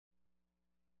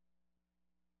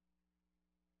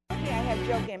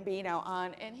Joe Gambino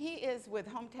on, and he is with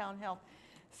Hometown Health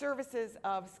Services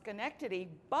of Schenectady,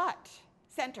 but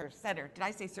Center. Did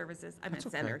I say services? I meant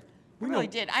centers. I really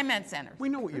did. I meant centers. We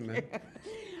know what you meant.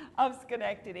 Of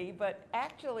Schenectady, but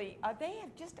actually they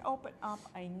have just opened up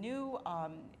a new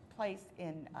place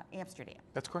in Amsterdam.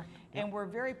 That's correct. And we're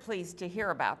very pleased to hear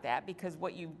about that, because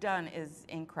what you've done is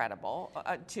incredible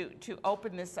to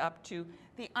open this up to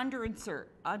the underserved.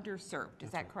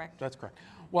 Is that correct? That's correct.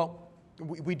 Well,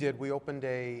 we did. We opened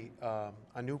a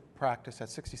new practice at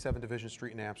 67 Division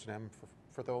Street in Amsterdam.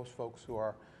 For those folks who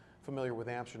are familiar with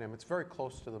Amsterdam, it's very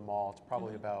close to the mall. It's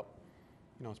probably about,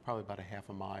 it's probably about a half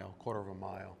a mile, quarter of a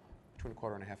mile, between a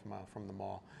quarter and a half a mile from the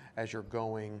mall as you're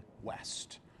going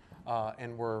west.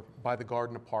 And we're by the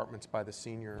Garden Apartments, by the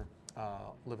senior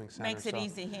living center. Makes it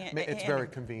easy. It's very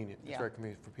convenient. It's very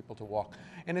convenient for people to walk.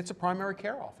 And it's a primary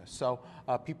care office. So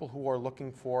people who are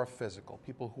looking for a physical,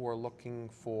 people who are looking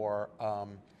for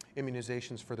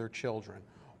immunizations for their children,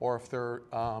 or if they're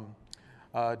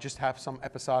just have some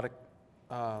episodic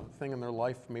thing in their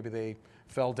life, maybe they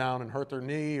fell down and hurt their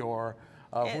knee, or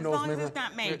as long as it's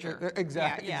not major.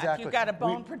 Exactly. If you've got a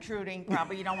bone protruding,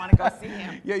 probably you don't want to go see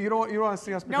him. Yeah, you don't want to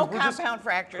see us. No compound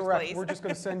fractures, correct. please. We're just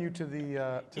going to send you to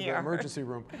the emergency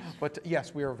room. But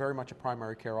yes, we are very much a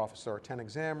primary care office. There are 10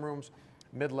 exam rooms,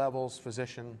 mid-levels,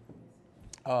 physician,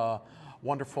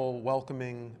 wonderful,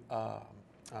 welcoming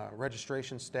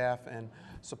registration staff and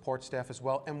support staff as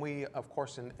well. And we, of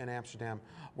course, in Amsterdam,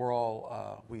 we're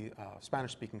all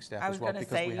Spanish-speaking staff as well,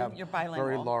 because we have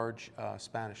very large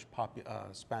Spanish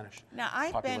population. Now,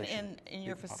 I've been in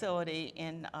your facility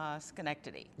in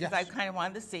Schenectady, because I kind of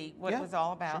wanted to see what it was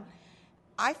all about. Sure.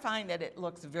 I find that it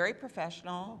looks very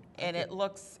professional, and it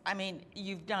looks,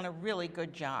 you've done a really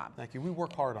good job. Thank you. We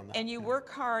work hard on that. And you work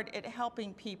hard at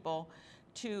helping people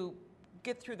to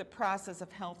get through the process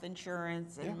of health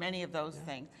insurance and many of those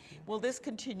things. Will this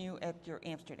continue at your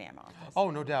Amsterdam office? Oh,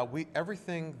 no doubt.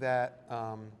 Everything that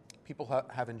people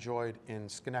have enjoyed in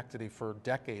Schenectady for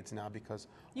decades now, because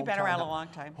you've been around a long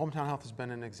time. Hometown Health has been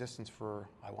in existence for,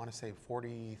 I want to say,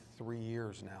 43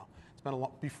 years now. It's been a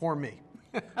long before me.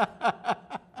 You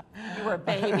were a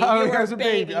baby. I was a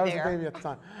baby at the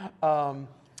time.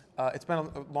 It's been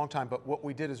a long time, but what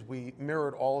we did is we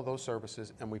mirrored all of those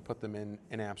services and we put them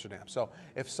in Amsterdam. So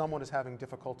if someone is having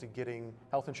difficulty getting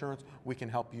health insurance, we can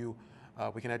help you.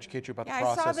 We can educate you about the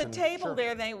process. I saw the table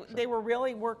there. They were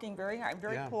really working very hard,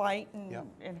 very polite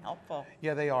and helpful.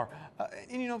 Yeah, they are.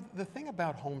 And the thing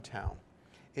about Hometown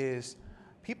is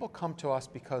people come to us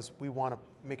because we want to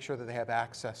make sure that they have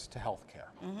access to health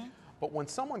care. But when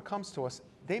someone comes to us,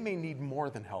 they may need more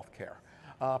than health care.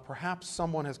 Perhaps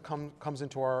someone comes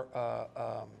into our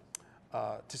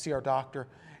to see our doctor,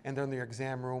 and they're in the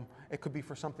exam room. It could be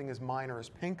for something as minor as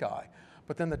pink eye,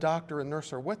 but then the doctor and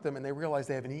nurse are with them, and they realize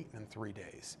they haven't eaten in 3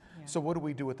 days. So what do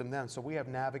we do with them then? So we have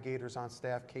navigators on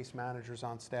staff, case managers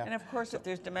on staff. And of course, if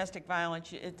there's domestic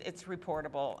violence, it's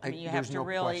reportable. You have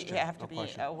to be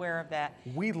aware of that.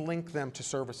 We link them to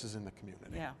services in the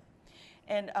community. Yeah.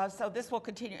 And so this will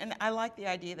continue. And I like the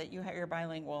idea that you're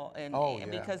bilingual,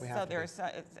 because there's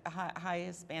a high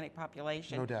Hispanic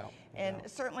population. No doubt. And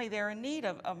certainly they're in need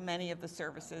of many of the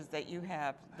services that you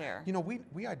have there.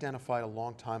 We identified a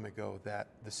long time ago that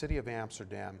the city of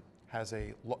Amsterdam has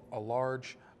a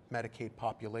large Medicaid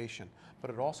population,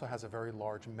 but it also has a very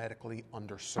large medically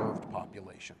underserved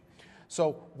population.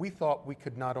 So we thought we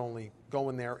could not only go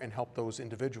in there and help those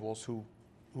individuals who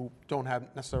don't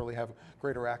necessarily have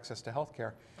greater access to health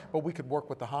care, but we could work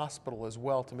with the hospital as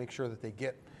well to make sure that they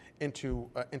get into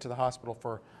the hospital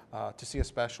to see a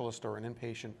specialist or an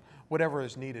inpatient, whatever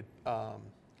is needed.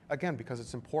 Again, because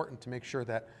it's important to make sure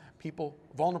that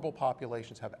vulnerable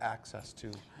populations have access to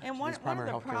these primary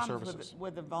health care services. One of the problems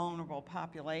with the vulnerable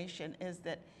population is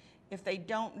that if they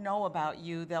don't know about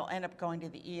you, they'll end up going to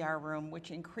the ER room,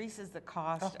 which increases the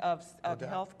cost of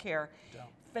health care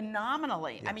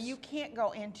phenomenally. Yes. You can't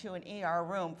go into an ER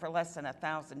room for less than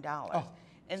 $1,000. And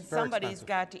expensive. somebody's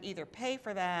got to either pay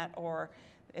for that, or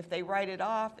if they write it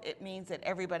off, it means that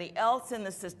everybody else in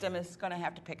the system is going to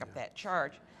have to pick up that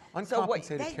charge.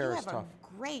 Uncompensated care is tough. You have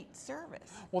a great service.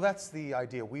 Well, that's the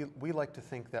idea. We like to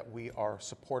think that we are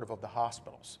supportive of the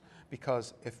hospitals,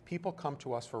 because if people come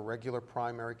to us for regular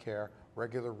primary care,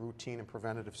 regular routine and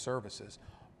preventative services,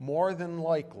 more than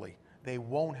likely they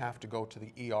won't have to go to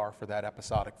the ER for that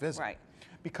episodic visit. Right.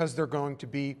 Because they're going to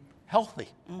be healthy,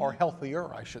 or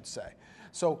healthier, I should say.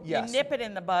 So yes, you nip it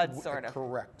in the bud, sort of.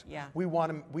 Correct. Yeah.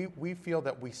 We feel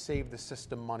that we save the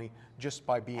system money just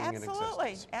by being in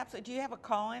existence. Absolutely. Do you have a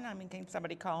call-in? Can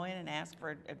somebody call in and ask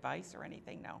for advice or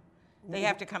anything? No. They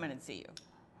have to come in and see you.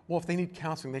 Well, if they need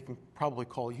counseling, they can probably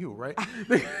call you, right?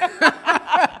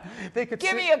 They could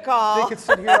Give me a call. They could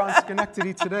sit here on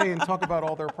Schenectady Today and talk about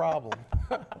all their problems.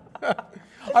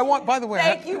 By the way,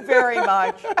 Thank you very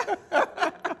much.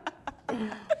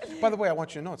 By the way, I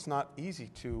want you to know it's not easy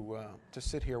to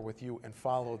sit here with you and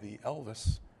follow the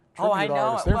Elvis Oh, I tribute know.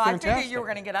 artists. They're Well, fantastic. I figured you were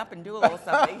going to get up and do a little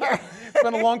something here. It's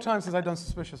been a long time since I've done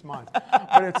Suspicious Minds,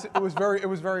 but it was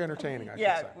very entertaining. I should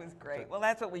say. It was great. Well,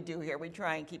 that's what we do here. We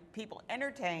try and keep people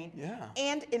entertained Yeah.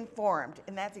 and informed,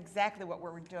 and that's exactly what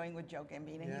we're doing with Joe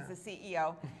Gambino. Yeah. He's the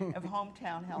CEO of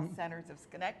Hometown Health Centers of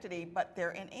Schenectady, but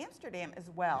they're in Amsterdam as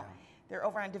well. Yeah. They're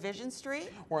over on Division Street.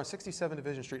 We're on 67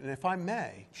 Division Street, and if I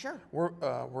may, Sure.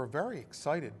 we're very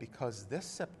excited because this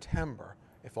September,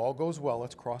 if all goes well,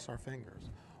 let's cross our fingers,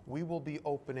 we will be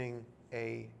opening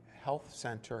a health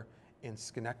center in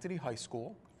Schenectady High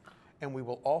School, and we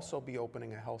will also be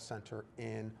opening a health center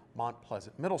in Mount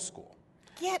Pleasant Middle School.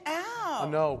 Get out.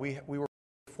 No, we were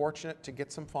fortunate to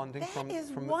get some funding from That is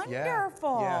the,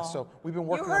 wonderful. Yeah, so we've been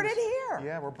working You heard on this. it here.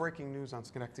 Yeah, we're breaking news on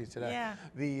Schenectady Today.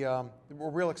 Yeah. We're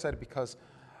real excited because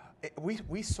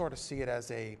we sort of see it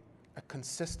as a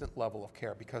consistent level of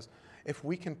care, because if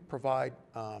we can provide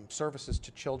services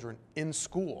to children in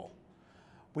school,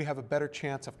 we have a better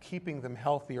chance of keeping them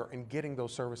healthier and getting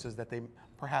those services that they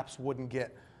perhaps wouldn't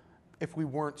get if we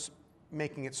weren't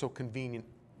making it so convenient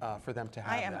for them to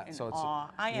have I am that. in So awe.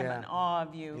 I am in awe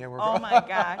of you. Yeah, Oh my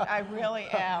gosh, I really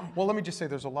am. Well, let me just say,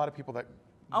 there's a lot of people that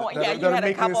Oh, that yeah, are, you that are had a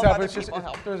making couple this of happen. other It's just, people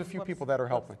help. there's a few people that are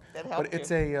helping, that but helped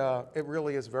it's it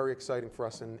really is very exciting for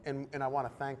us, and I want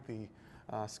to thank the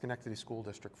Schenectady School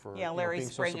District for Larry being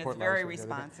so Spring is supportive. very Larry Spring,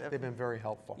 yeah, responsive. They've been very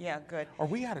helpful. Yeah, good. Are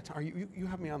we out of time? You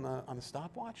have me on the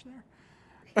stopwatch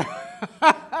there?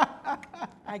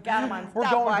 I got him on We're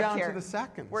stopwatch going down here. to the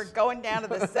seconds. We're going down to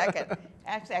the second.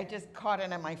 Actually, I just caught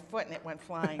it on my foot and it went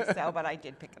flying. So, but I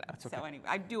did pick it up. That's okay. So anyway,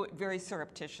 I do it very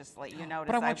surreptitiously. You notice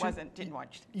But I want you- didn't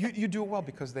watch. You do it well,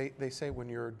 because they say when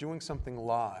you're doing something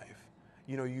live,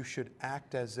 you should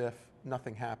act as if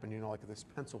nothing happened. Like if this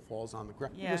pencil falls on the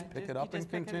ground, you just pick it up and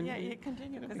continue. Yeah, you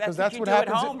continue. Because that's what you do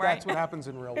happens. at home, right? That's what happens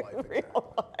in real life.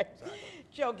 Real life.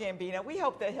 Joe Gambino, we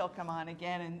hope that he'll come on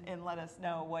again and let us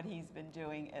know what he's been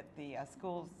doing at the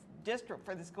school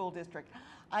district.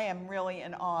 I am really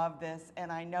in awe of this, and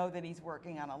I know that he's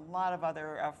working on a lot of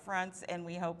other fronts, and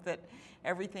we hope that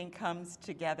everything comes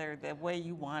together the way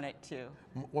you want it to.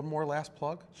 One more last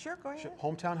plug. Sure, go ahead.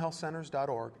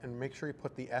 HometownHealthCenters.org, and make sure you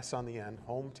put the S on the end,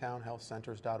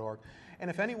 HometownHealthCenters.org. And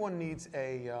if anyone needs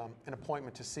an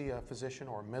appointment to see a physician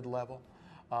or a mid-level,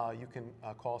 you can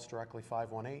call us directly,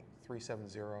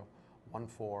 518-370-1441.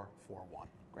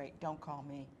 Great, don't call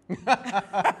me.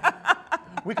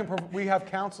 We have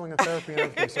counseling and therapy and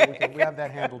everything, so we have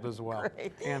that handled as well.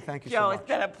 Great. And thank you Joe, so much. it's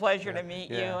been a pleasure to meet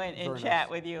you and very chat nice.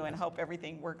 with you, and hope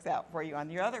everything works out for you on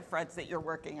your other fronts that you're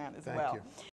working on as Thank well. you.